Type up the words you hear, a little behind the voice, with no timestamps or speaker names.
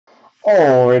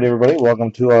Alright, everybody,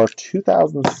 welcome to our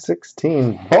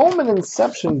 2016 Bowman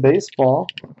Inception Baseball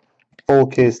Full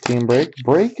Case Team Break,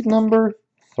 break number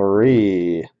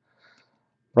 3.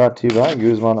 Brought to you by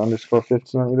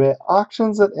Guzman_15 on eBay.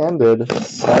 Auctions that ended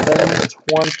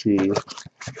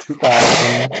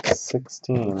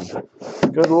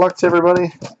 7/20/2016. Good luck to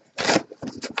everybody.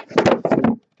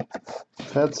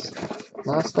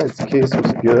 Last night's case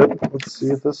was good. Let's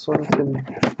see if this one can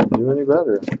do any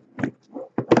better.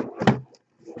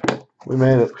 We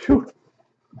made it. Whew.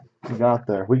 We got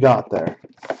there.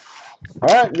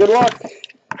 Alright, good luck.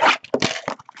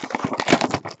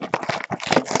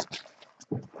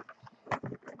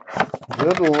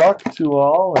 Good luck to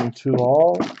all, and to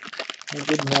all, a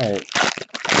good night.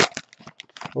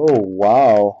 Oh,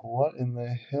 wow. What in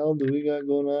the hell do we got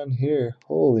going on here?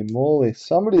 Holy moly.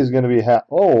 Somebody's going to be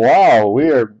oh, wow. We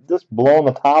are just blowing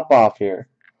the top off here.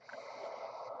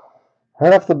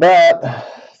 Right off the bat,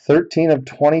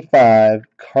 13/25,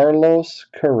 Carlos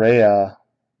Correa.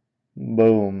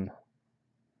 Boom.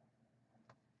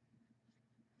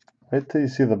 Wait till you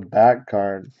see the back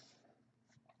card.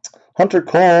 Hunter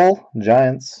Cole,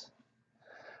 Giants.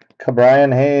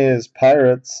 Cabrian Hayes,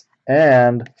 Pirates.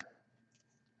 And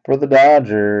for the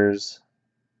Dodgers,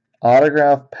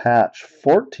 autograph patch,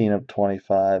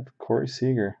 14/25, Corey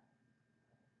Seager.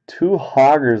 2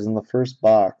 hoggers in the first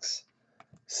box.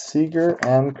 Seager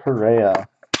and Correa.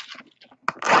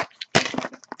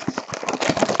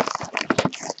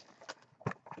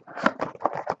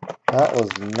 That was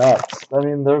nuts. I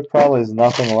mean, there probably is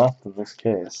nothing left in this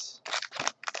case.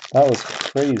 That was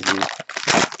crazy.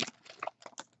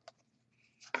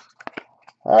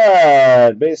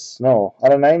 Alright,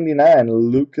 /99,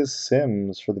 Lucas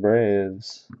Sims for the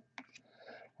Braves.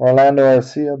 Orlando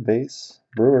Arcia, base,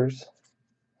 Brewers.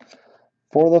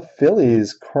 For the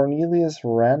Phillies, Cornelius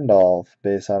Randolph,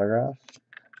 base autograph.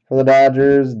 For the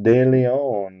Dodgers, De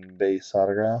Leon, base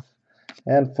autograph.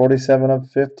 And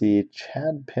 47/50,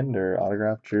 Chad Pinder,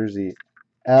 autograph jersey,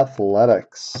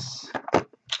 Athletics.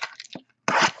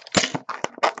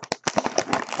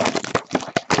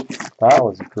 That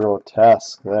was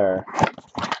grotesque there.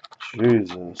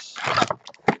 Jesus.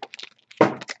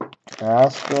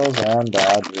 Astros and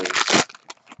Dodgers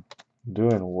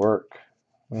doing work.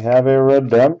 We have a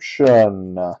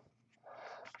redemption.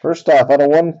 First off, out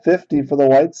of 150 for the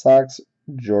White Sox,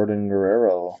 Jordan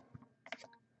Guerrero.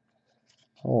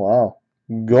 Oh, wow.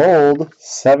 Gold,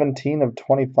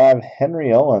 17/25,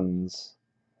 Henry Owens.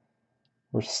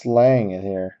 We're slaying it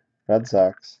here. Red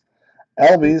Sox.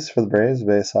 Albies for the Braves,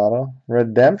 base auto.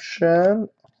 Redemption.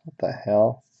 What the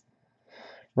hell?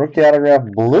 Rookie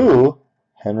autograph blue,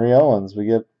 Henry Owens. We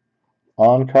get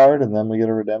on card and then we get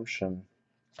a redemption.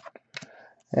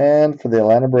 And for the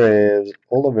Atlanta Braves,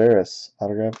 Olivares,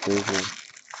 autograph jersey.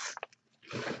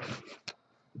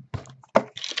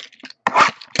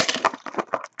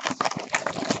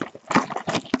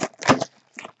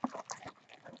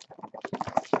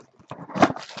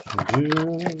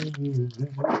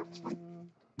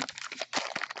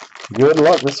 Good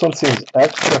luck. This one seems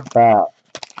extra fat.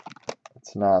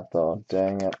 It's not, though.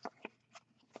 Dang it.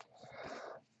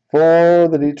 For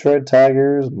the Detroit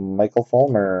Tigers, Michael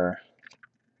Fulmer.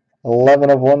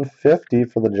 11/150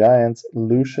 for the Giants,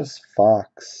 Lucius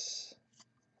Fox.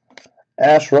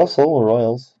 Ash Russell,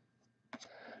 Royals.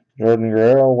 Jordan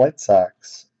Guerrero, White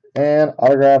Sox. And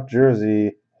autograph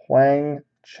jersey, Huang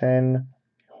Chen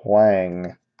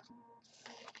Huang.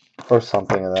 Or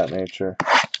something of that nature.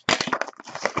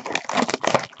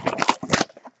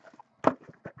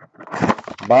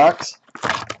 Box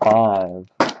 5.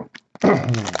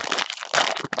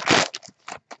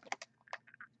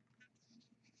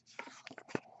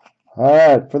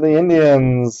 Alright, for the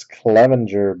Indians,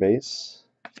 Clevenger, base.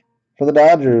 For the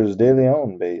Dodgers, De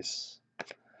Leon, base.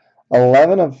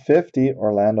 11/50,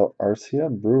 Orlando Arcia,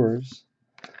 Brewers.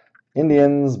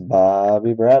 Indians,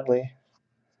 Bobby Bradley.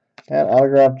 And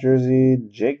autograph jersey,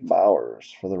 Jake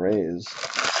Bowers for the Rays.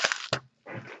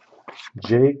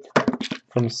 Jake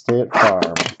from State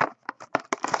Farm.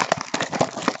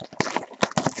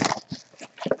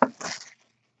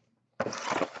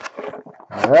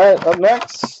 Alright, up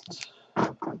next, we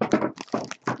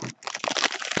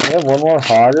have one more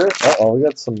hogger. Uh-oh, we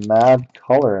got some mad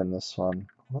color in this one.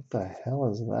 What the hell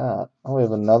is that? Oh, we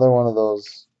have another one of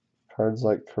those cards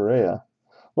like Correa.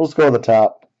 We'll just go to the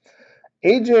top.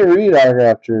 AJ Reed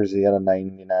autograph jersey out of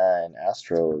 99,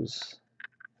 Astros.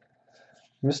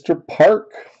 Mr.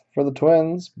 Park for the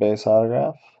Twins, base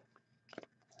autograph.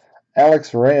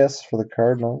 Alex Reyes for the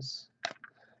Cardinals.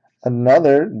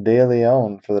 Another De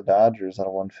Leon for the Dodgers out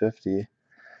of 150.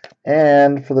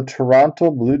 And for the Toronto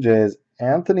Blue Jays,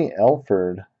 Anthony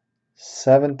Elford,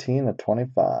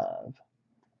 17/25.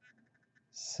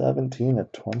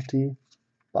 17/25.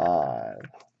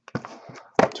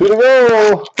 2 to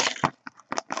go.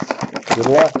 Good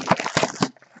luck.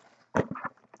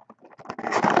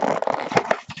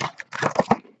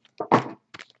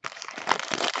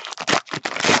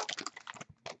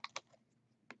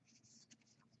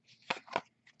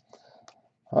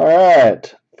 All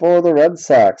right. For the Red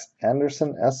Sox,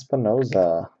 Anderson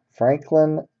Espinoza,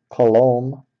 Franklin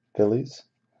Colomb, Phillies,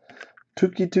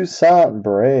 Tuki Toussaint,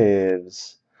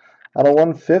 Braves. Out of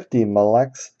 150,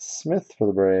 Malex Smith for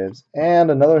the Braves. And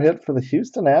another hit for the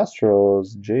Houston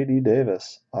Astros, J.D.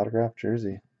 Davis, autographed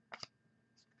jersey.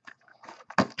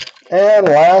 And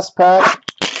last pack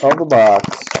of the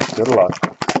box. Good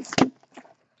luck.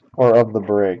 Or of the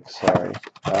break, sorry.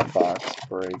 Not box,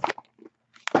 break.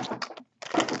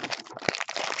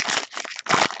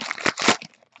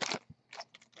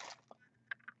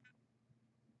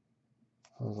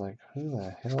 I was like, who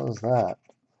the hell is that?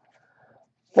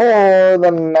 For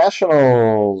the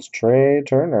Nationals, Trey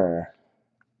Turner.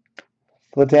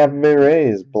 For the Tampa Bay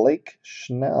Rays, Blake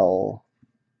Schnell.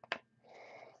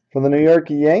 For the New York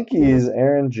Yankees,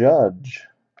 Aaron Judge.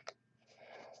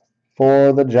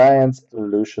 For the Giants,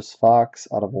 Lucius Fox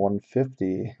out of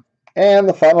 150. And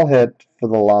the final hit for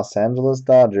the Los Angeles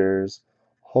Dodgers,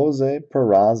 Jose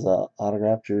Peraza,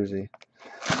 autographed jersey.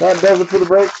 That does it for the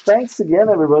break. Thanks again,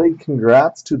 everybody.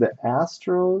 Congrats to the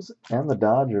Astros and the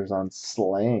Dodgers on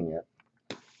slaying it.